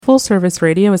Full Service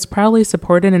Radio is proudly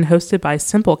supported and hosted by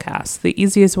Simplecast, the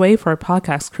easiest way for a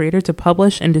podcast creator to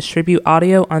publish and distribute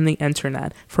audio on the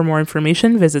internet. For more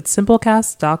information, visit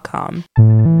simplecast.com.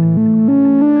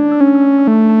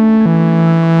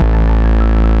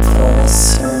 Full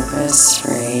Service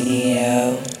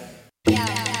Radio.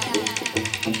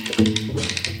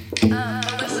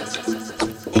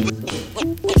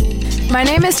 My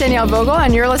name is Danielle Vogel,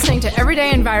 and you're listening to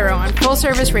Everyday Enviro on Full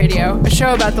Service Radio, a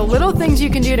show about the little things you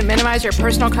can do to minimize your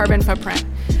personal carbon footprint.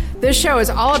 This show is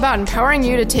all about empowering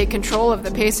you to take control of the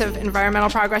pace of environmental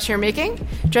progress you're making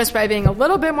just by being a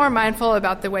little bit more mindful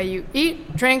about the way you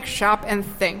eat, drink, shop, and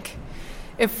think.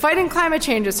 If fighting climate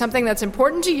change is something that's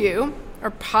important to you,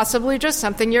 or possibly just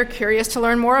something you're curious to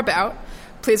learn more about,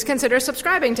 please consider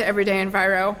subscribing to Everyday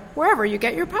Enviro wherever you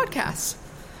get your podcasts.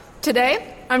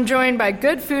 Today, I'm joined by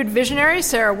good food visionary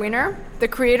Sarah Weiner, the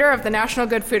creator of the National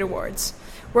Good Food Awards.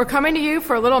 We're coming to you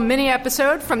for a little mini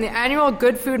episode from the annual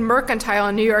Good Food Mercantile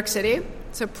in New York City,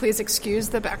 so please excuse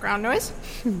the background noise.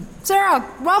 Sarah,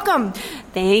 welcome.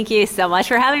 Thank you so much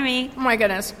for having me. Oh my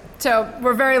goodness. So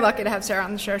we're very lucky to have Sarah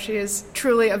on the show. She is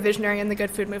truly a visionary in the good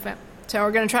food movement. So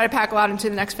we're going to try to pack a lot into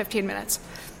the next 15 minutes.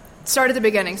 Start at the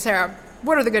beginning. Sarah,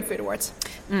 what are the Good Food Awards?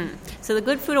 So the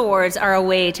Good Food Awards are a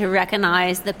way to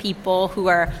recognize the people who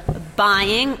are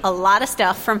buying a lot of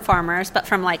stuff from farmers, but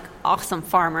from like awesome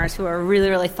farmers who are really,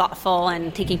 really thoughtful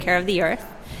and taking care of the earth,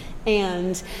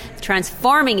 and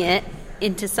transforming it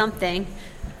into something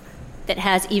that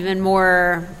has even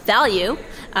more value,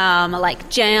 like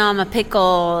jam,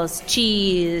 pickles,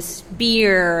 cheese,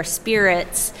 beer,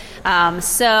 spirits.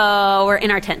 So we're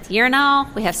in our 10th year now.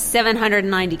 We have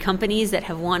 790 companies that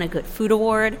have won a Good Food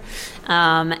Award.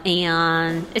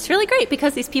 And it's really great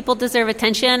because these people deserve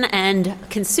attention, and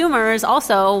consumers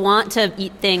also want to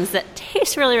eat things that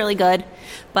taste really, really good,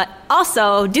 but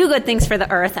also do good things for the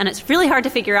earth. And it's really hard to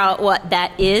figure out what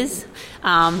that is.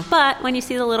 But when you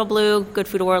see the little blue Good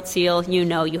Food Award seal, you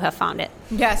know you have found it.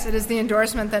 Yes, it is the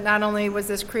endorsement that not only was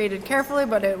this created carefully,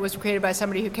 but it was created by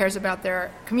somebody who cares about their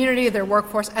community, their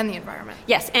workforce, and the environment.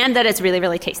 Yes, and that it's really,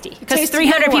 really tasty. Because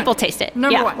 300 people taste it.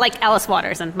 Number one. Like Alice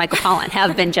Waters and Michael Pollan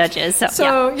have been judges.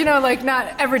 So you know, like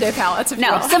not everyday palates, if you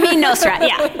will. Samin Nosrat,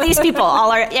 yeah. These people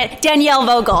all are. Yeah, Danielle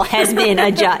Vogel has been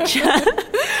a judge.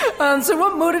 So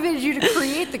what motivated you to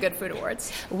create the Good Food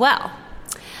Awards? Well,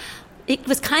 it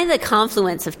was kind of the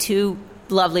confluence of two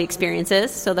lovely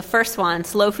experiences. So the first one,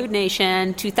 Slow Food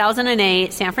Nation,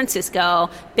 2008, San Francisco,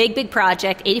 big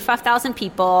project, 85,000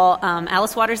 people,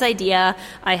 Alice Waters' idea.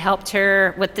 I helped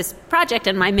her with this project,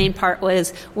 and my main part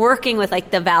was working with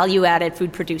like the value-added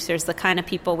food producers, the kind of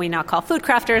people we now call food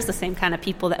crafters, the same kind of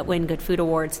people that win Good Food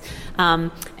Awards.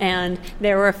 And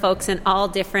there were folks in all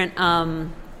different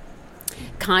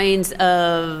kinds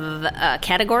of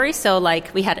categories. So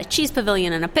like we had a cheese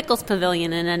pavilion and a pickles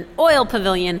pavilion and an oil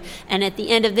pavilion, and at the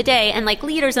end of the day, and like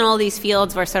leaders in all these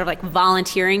fields were sort of like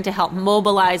volunteering to help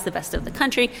mobilize the best of the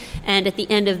country, and at the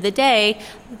end of the day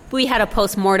we had a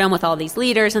post-mortem with all these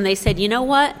leaders, and they said, you know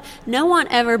what, no one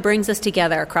ever brings us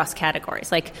together across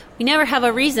categories. Like we never have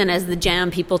a reason as the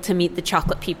jam people to meet the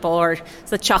chocolate people, or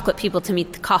the chocolate people to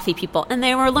meet the coffee people, and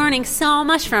they were learning so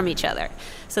much from each other.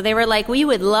 So they were like, we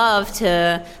would love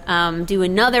to do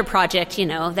another project, you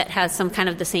know, that has some kind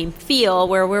of the same feel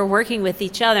where we're working with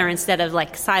each other instead of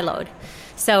like siloed.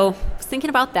 So I was thinking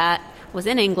about that. Was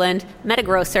in England, met a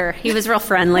grocer. He was real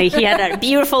friendly. He had a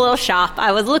beautiful little shop.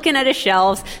 I was looking at his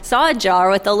shelves, saw a jar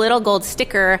with a little gold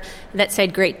sticker that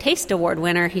said Great Taste Award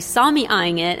winner. He saw me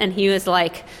eyeing it, and he was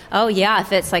like, oh yeah,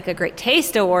 if it's like a Great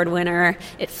Taste Award winner,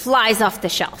 it flies off the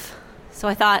shelf. So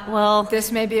I thought, well,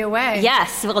 this may be a way.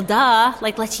 Yes, well, duh.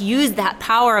 Like, let's use that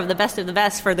power of the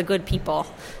best for the good people.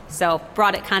 So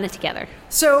brought it kind of together.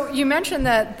 So you mentioned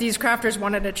that these crafters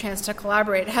wanted a chance to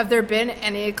collaborate. Have there been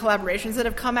any collaborations that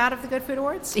have come out of the Good Food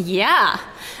Awards? Yeah.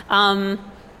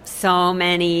 So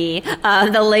many. One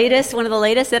of the latest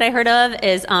that I heard of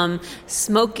is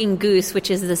Smoking Goose, which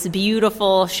is this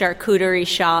beautiful charcuterie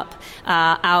shop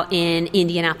out in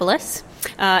Indianapolis.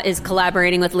 Is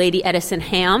collaborating with Lady Edison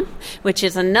Ham, which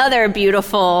is another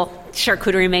beautiful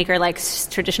charcuterie maker, like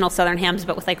traditional Southern hams,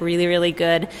 but with like really, really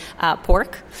good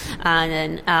pork. And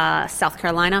then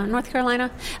North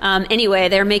Carolina. Anyway,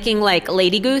 they're making like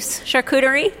Lady Goose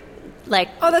charcuterie. Like,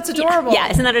 oh, that's adorable. Yeah,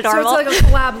 isn't that adorable? So it's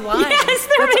like a collab line. Yes,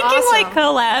 they're that's making awesome. like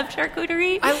collab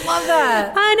charcuterie. I love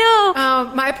that. I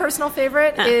know. My personal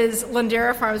favorite is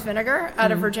Lindera Farms Vinegar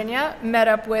out of Virginia, met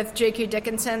up with J.Q.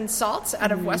 Dickinson Salts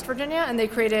out of West Virginia, and they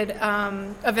created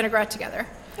a vinaigrette together.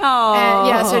 Oh. And,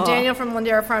 yeah, so Daniel from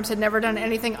Lindera Farms had never done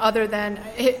anything other than,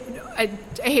 I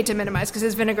hate to minimize because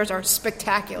his vinegars are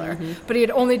spectacular, but he had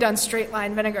only done straight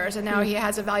line vinegars, and now he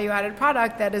has a value-added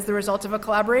product that is the result of a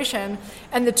collaboration,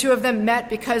 and the two of them met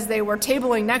because they were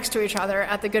tabling next to each other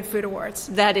at the Good Food Awards.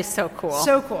 That is so cool.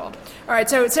 So cool. All right,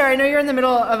 so Sarah, I know you're in the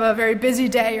middle of a very busy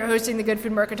day. You're hosting the Good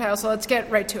Food Mercantile, so let's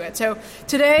get right to it. So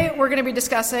today we're going to be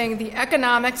discussing the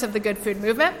economics of the good food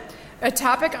movement, a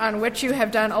topic on which you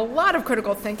have done a lot of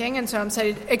critical thinking, and so I'm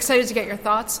excited to get your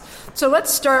thoughts. So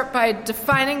let's start by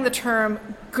defining the term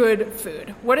good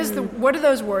food. What do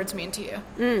those words mean to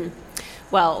you?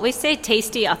 Well, we say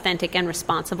tasty, authentic, and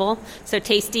responsible. So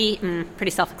tasty,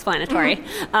 pretty self-explanatory.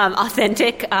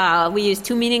 Authentic, we use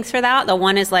two meanings for that. The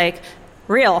one is like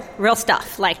real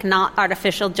stuff, like not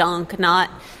artificial junk, not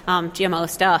GMO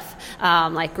stuff,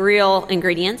 like real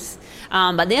ingredients.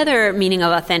 But the other meaning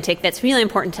of authentic that's really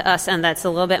important to us and that's a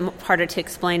little bit harder to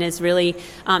explain is really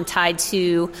tied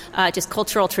to just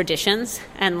cultural traditions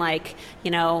and like,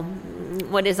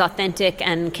 what is authentic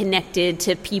and connected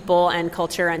to people and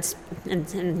culture and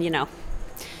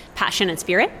passion and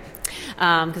spirit.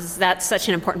 Because that's such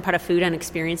an important part of food and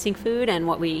experiencing food and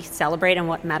what we celebrate and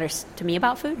what matters to me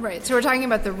about food. Right. So we're talking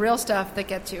about the real stuff that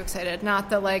gets you excited, not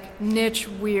the like niche,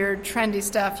 weird, trendy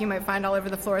stuff you might find all over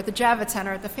the floor at the Javits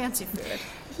Center at the fancy food.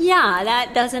 Yeah,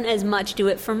 that doesn't as much do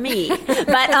it for me. But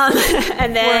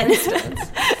and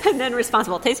then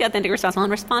responsible, tasty, authentic, responsible,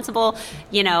 and responsible.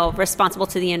 Responsible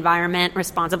to the environment,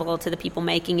 responsible to the people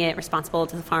making it, responsible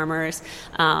to the farmers.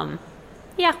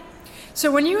 Yeah. So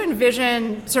when you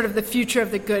envision sort of the future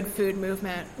of the good food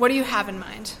movement, what do you have in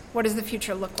mind? What does the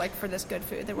future look like for this good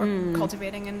food that we're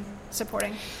cultivating and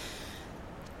supporting?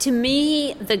 To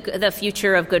me, the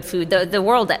future of good food, the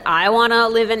world that I want to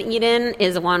live and eat in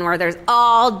is one where there's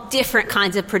all different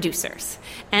kinds of producers.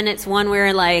 And it's one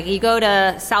where, like, you go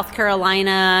to South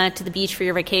Carolina to the beach for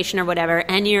your vacation or whatever,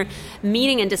 and you're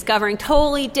meeting and discovering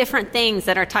totally different things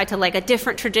that are tied to, like, a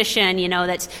different tradition,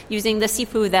 that's using the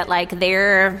seafood that, like,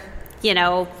 they're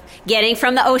getting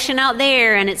from the ocean out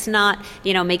there, and it's not,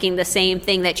 making the same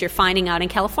thing that you're finding out in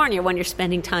California when you're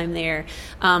spending time there.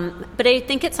 But I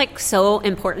think it's like so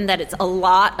important that it's a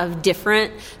lot of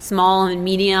different small and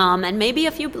medium and maybe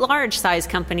a few large size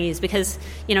companies because,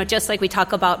 just like we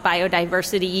talk about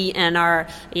biodiversity and our,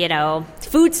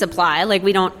 food supply, like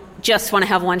we don't just want to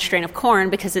have one strain of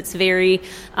corn because it's very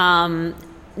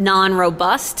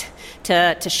non-robust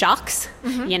to shocks.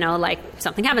 Like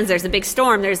something happens, there's a big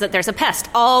storm, there's a pest,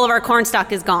 all of our corn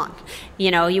stock is gone.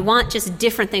 You want just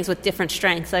different things with different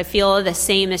strengths. I feel the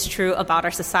same is true about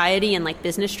our society and like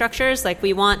business structures. Like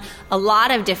we want a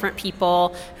lot of different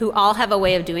people who all have a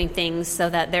way of doing things so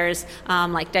that there's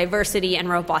like diversity and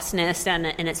robustness and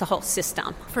it's a whole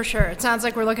system. For sure. It sounds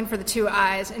like we're looking for the two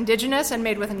I's, indigenous and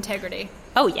made with integrity.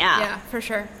 Oh, yeah. Yeah, for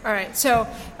sure. All right. So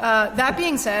that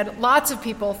being said, lots of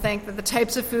people think that the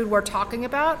types of food we're talking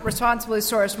about, responsibly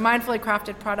sourced, mindfully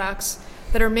crafted products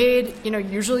that are made,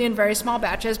 usually in very small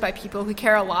batches by people who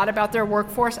care a lot about their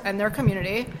workforce and their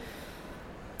community,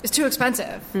 is too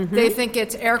expensive. They think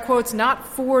it's, air quotes, not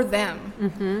for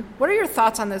them. What are your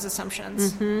thoughts on those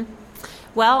assumptions?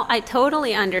 Well, I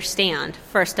totally understand,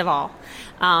 first of all.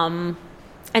 And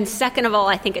second of all,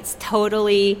 I think it's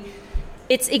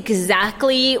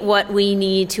exactly what we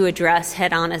need to address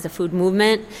head on as a food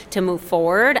movement to move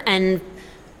forward. And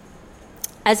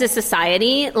as a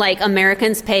society, like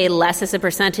Americans pay less as a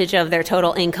percentage of their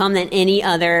total income than any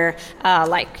other,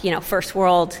 first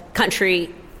world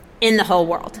country in the whole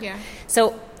world. Yeah.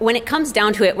 So when it comes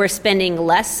down to it, we're spending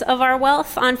less of our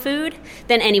wealth on food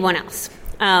than anyone else.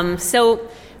 So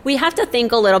we have to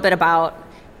think a little bit about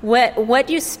what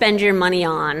you spend your money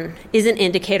on is an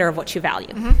indicator of what you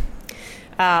value.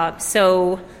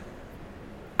 So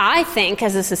I think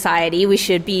as a society, we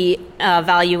should be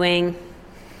valuing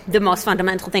the most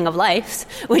fundamental thing of life,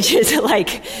 which is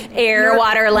like air,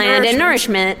 water, land, and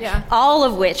nourishment, all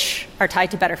of which are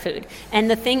tied to better food. And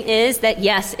the thing is that,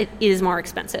 yes, it is more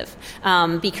expensive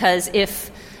because if,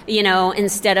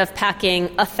 instead of packing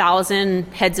 1,000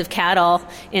 heads of cattle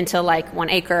into like 1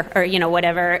 acre or,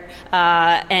 whatever,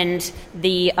 and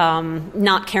the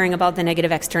not caring about the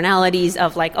negative externalities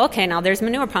of like, okay, now there's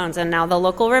manure ponds and now the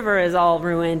local river is all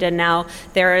ruined and now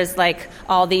there is like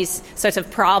all these sorts of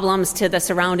problems to the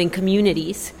surrounding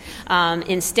communities.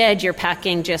 Instead, you're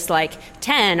packing just like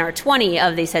 10 or 20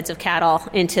 of these heads of cattle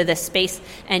into this space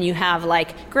and you have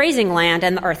like grazing land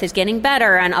and the earth is getting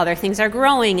better and other things are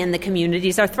growing and the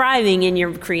communities are thriving and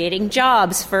you're creating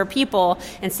jobs for people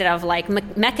instead of like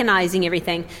mechanizing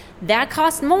everything. That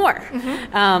costs more,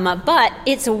 but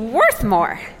it's worth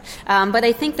more. But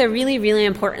I think the really, really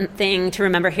important thing to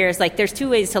remember here is like there's two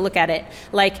ways to look at it.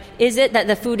 Like, is it that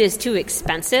the food is too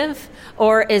expensive,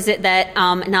 or is it that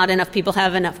not enough people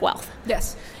have enough wealth?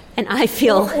 Yes. And I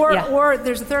feel... Or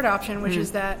there's a third option, which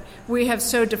is that we have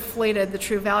so deflated the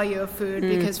true value of food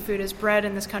because food is bred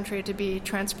in this country to be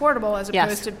transportable as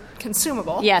opposed to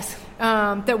consumable. Yes.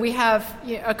 That we have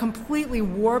a completely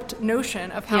warped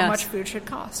notion of how much food should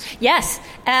cost. Yes.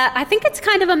 I think it's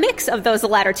kind of a mix of those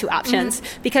latter two options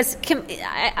because,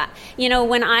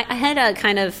 when I had a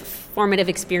kind of formative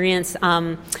experience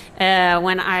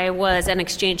when I was an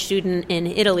exchange student in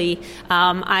Italy.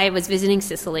 I was visiting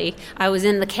Sicily. I was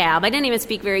in the cab. I didn't even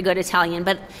speak very good Italian,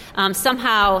 but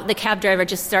somehow the cab driver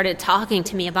just started talking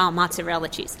to me about mozzarella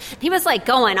cheese. He was like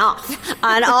going off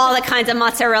on all the kinds of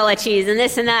mozzarella cheese and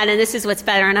this and that, and this is what's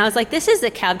better. And I was like, this is the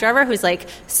cab driver who's like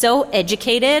so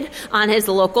educated on his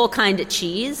local kind of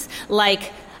cheese.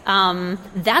 Like,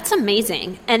 that's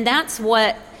amazing. And that's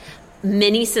what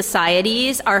many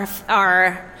societies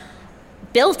are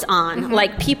built on.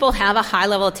 Like, people have a high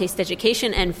level of taste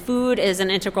education, and food is an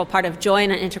integral part of joy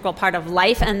and an integral part of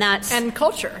life, and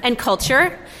culture,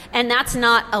 and that's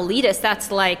not elitist. That's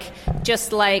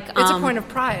just like it's a point of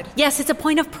pride. Yes, it's a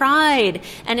point of pride,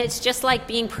 and it's just like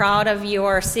being proud of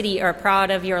your city or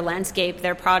proud of your landscape.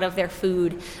 They're proud of their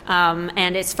food,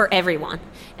 and it's for everyone,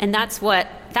 and that's what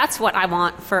I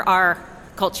want for our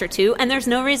culture too, and there's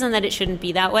no reason that it shouldn't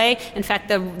be that way. In fact,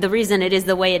 the reason it is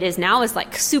the way it is now is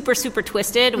like super, super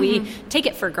twisted. We take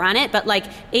it for granted, but like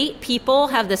 8 people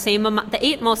have the same amount. The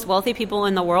 8 most wealthy people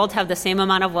in the world have the same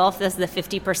amount of wealth as the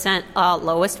 50%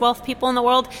 lowest wealth people in the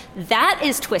world. That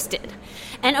is twisted.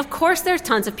 And of course, there's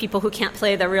tons of people who can't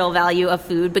play the real value of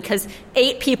food because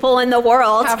 8 people in the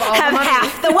world have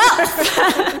half the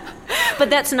wealth. But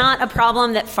that's not a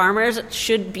problem that farmers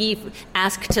should be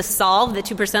asked to solve, the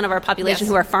 2% of our population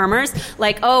who are farmers.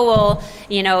 Like, oh, well,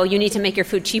 you need to make your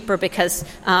food cheaper because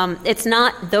it's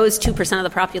not those 2% of the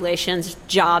population's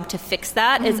job to fix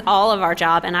that. It's all of our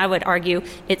job. And I would argue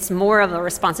it's more of a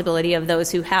responsibility of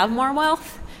those who have more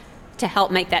wealth to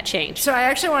help make that change. So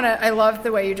I love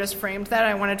the way you just framed that.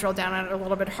 I want to drill down on it a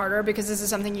little bit harder because this is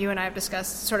something you and I have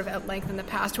discussed sort of at length in the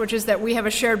past, which is that we have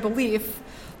a shared belief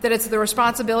that it's the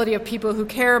responsibility of people who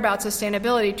care about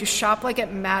sustainability to shop like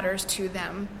it matters to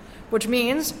them, which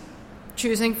means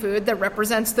choosing food that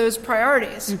represents those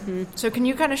priorities. So can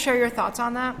you kind of share your thoughts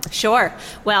on that? Sure.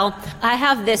 Well, I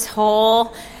have this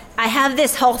whole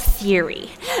theory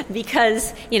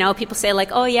because, people say like,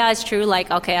 oh yeah, it's true.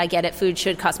 Like, okay, I get it. Food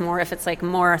should cost more if it's like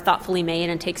more thoughtfully made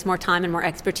and takes more time and more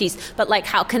expertise. But like,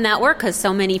 how can that work? Because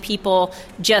so many people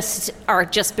are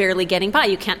just barely getting by.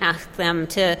 You can't ask them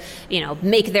to,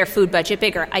 make their food budget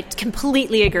bigger. I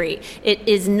completely agree. It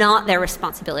is not their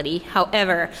responsibility.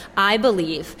 However, I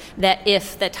believe that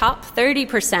if the top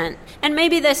 30%, and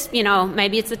maybe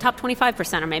maybe it's the top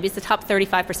 25% or maybe it's the top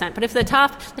 35%, but if the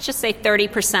top, let's just say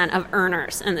 30% of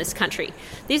earners in this country.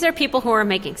 These are people who are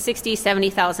making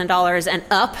 $60,000, $70,000 and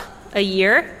up a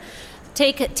year.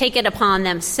 Take it upon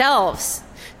themselves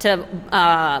to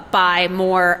buy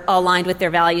more aligned with their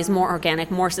values, more organic,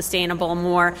 more sustainable,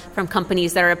 more from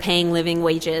companies that are paying living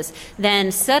wages.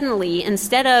 Then suddenly,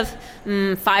 instead of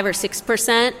 5 or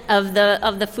 6% of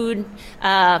the food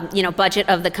budget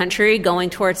of the country going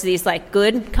towards these like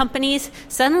good companies,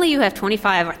 suddenly you have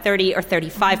 25 or 30 or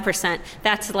 35%.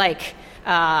 That's like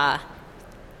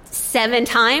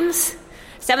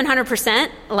 700%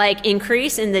 like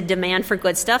increase in the demand for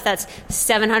good stuff. That's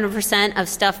 700% of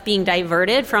stuff being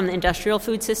diverted from the industrial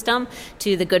food system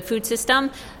to the good food system.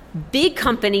 Big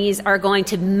companies are going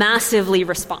to massively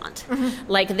respond.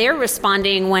 Like, they're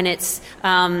responding when it's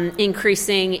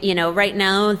increasing, right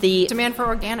now the demand for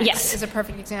organics is a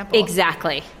perfect example.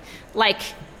 Exactly. Like,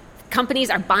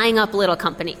 companies are buying up little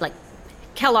companies like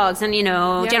Kellogg's and,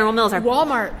 General Mills are...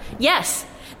 Walmart. Yes.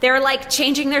 They're like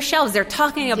changing their shelves. They're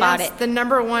talking about it. The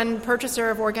number one purchaser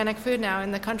of organic food now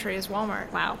in the country is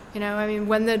Walmart. Wow.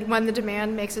 When the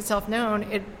demand makes itself known,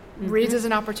 it reads as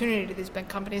an opportunity to these big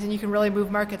companies, and you can really move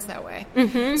markets that way.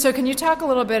 So can you talk a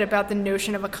little bit about the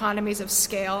notion of economies of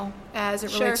scale as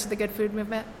it relates to the good food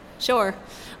movement? Sure.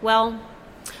 Well,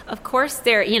 of course,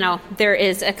 there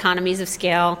is economies of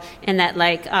scale in that,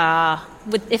 like,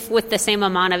 with the same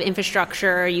amount of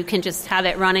infrastructure, you can just have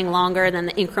it running longer than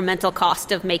the incremental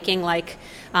cost of making like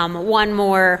one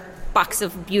more box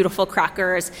of beautiful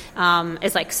crackers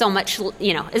is like so much,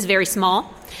 is very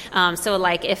small. So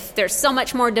like if there's so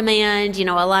much more demand,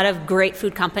 a lot of great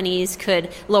food companies could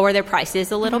lower their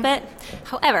prices a little bit.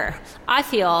 However, I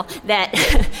feel that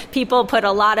people put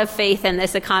a lot of faith in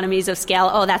this economies of scale.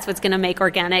 Oh, that's what's going to make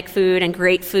organic food and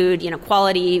great food,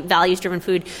 quality, values-driven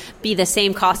food be the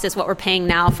same cost as what we're paying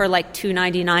now for like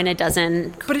 $2.99 a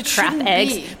dozen crap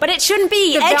eggs. But it shouldn't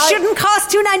be. Eggs shouldn't cost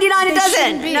 $2.99 a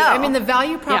dozen. No. I mean, the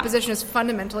value proposition is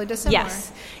fundamentally dissimilar.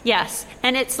 Yes.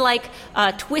 And it's like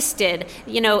twisted.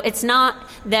 It's not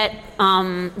that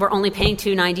we're only paying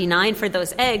 $2.99 for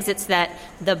those eggs. It's that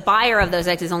the buyer of those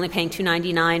eggs is only paying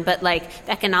 $2.99, but like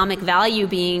the economic value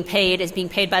being paid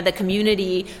by the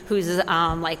community whose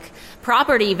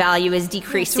property value is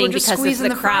decreasing because of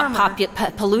the crap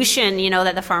pollution,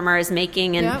 that the farmer is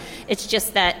making. And it's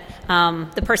just that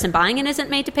the person buying it isn't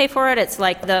made to pay for it. It's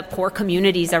like the poor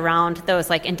communities around those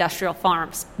like industrial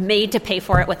farms made to pay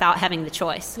for it without having the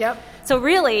choice. Yep. So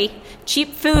really,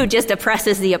 cheap food just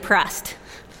oppresses the oppressed,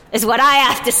 is what I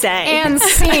have to say. And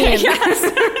scene.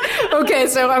 Okay,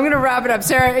 so I'm going to wrap it up.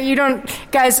 Sarah,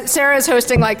 Sarah is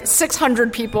hosting like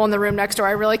 600 people in the room next door.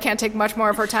 I really can't take much more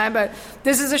of her time, but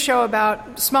this is a show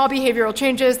about small behavioral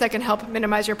changes that can help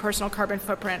minimize your personal carbon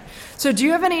footprint. So do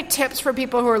you have any tips for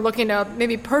people who are looking to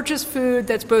maybe purchase food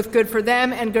that's both good for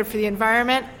them and good for the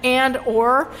environment, and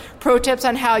or pro tips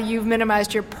on how you've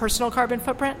minimized your personal carbon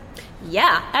footprint?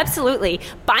 Yeah, absolutely.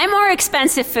 Buy more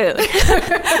expensive food.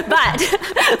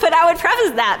 But I would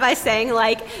preface that by saying,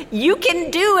 you can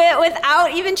do it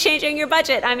without even changing your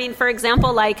budget. I mean, for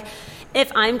example,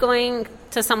 if I'm going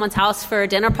to someone's house for a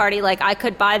dinner party, I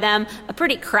could buy them a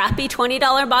pretty crappy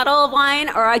 $20 bottle of wine,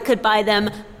 or I could buy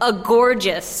them a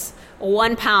gorgeous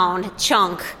 1 pound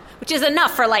chunk, which is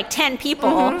enough for 10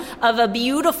 people, of a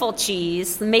beautiful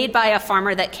cheese made by a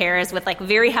farmer that cares, with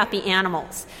very happy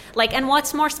animals. And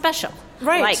what's more special?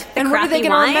 Right. And what are they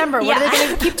going to remember? What are they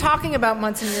going to keep talking about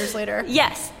months and years later?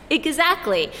 Yes,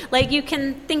 exactly. You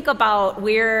can think about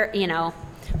where you're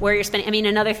spending. I mean,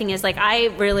 another thing is I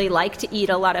really like to eat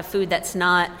a lot of food that's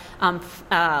not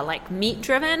meat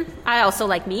driven. I also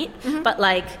like meat, but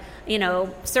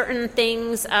certain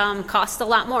things cost a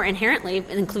lot more inherently,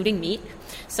 including meat.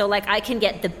 So I can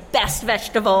get the best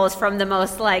vegetables from the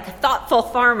most thoughtful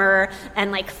farmer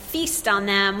and feast on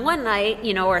them one night,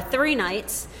 or 3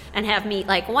 nights, and have meat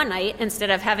one night instead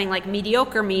of having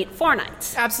mediocre meat 4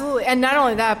 nights. Absolutely. And not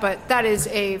only that, but that is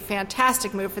a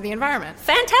fantastic move for the environment.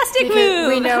 Fantastic move!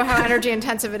 We know how energy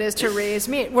intensive it is to raise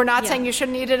meat. We're not saying you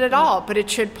shouldn't eat it at all, but it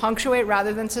should punctuate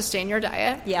rather than sustain your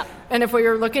diet. Yeah. And if what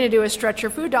you're looking to do is stretch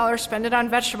your food dollar, spend it on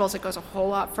vegetables. It goes a whole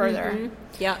lot further.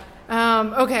 Yeah.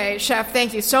 Okay, Chef,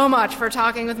 thank you so much for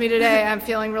talking with me today. I'm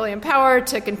feeling really empowered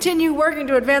to continue working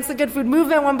to advance the good food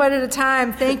movement one bite at a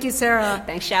time. Thank you, Sarah.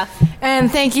 Thanks, Chef. And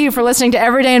thank you for listening to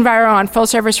Everyday Enviro on Full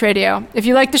Service Radio. If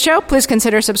you like the show, please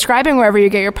consider subscribing wherever you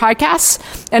get your podcasts.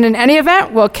 And in any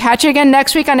event, we'll catch you again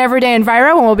next week on Everyday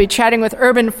Enviro, when we'll be chatting with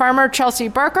urban farmer Chelsea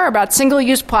Barker about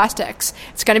single-use plastics.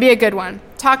 It's going to be a good one.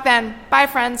 Talk then. Bye,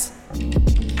 friends.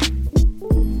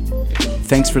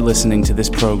 Thanks for listening to this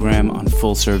program on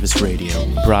Full Service Radio,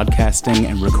 broadcasting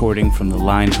and recording from the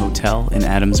Line Hotel in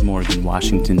Adams Morgan,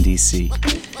 Washington, D.C.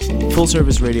 Full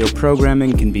Service Radio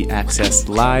programming can be accessed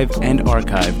live and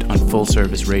archived on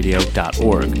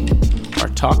fullserviceradio.org. Our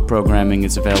talk programming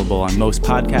is available on most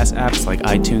podcast apps like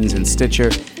iTunes and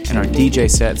Stitcher, and our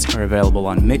DJ sets are available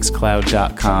on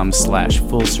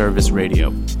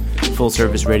mixcloud.com/fullserviceradio. Full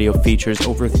Service Radio features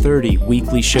over 30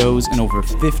 weekly shows and over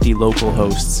 50 local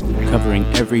hosts covering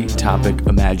every topic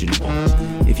imaginable.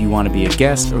 If you want to be a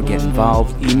guest or get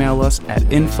involved, email us at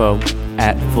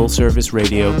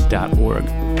info@fullserviceradio.org.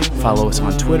 Follow us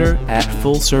on Twitter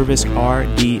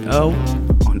 @FullServiceRDO,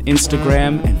 on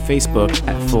Instagram and Facebook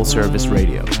 @Full Service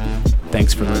Radio.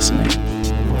 Thanks for listening.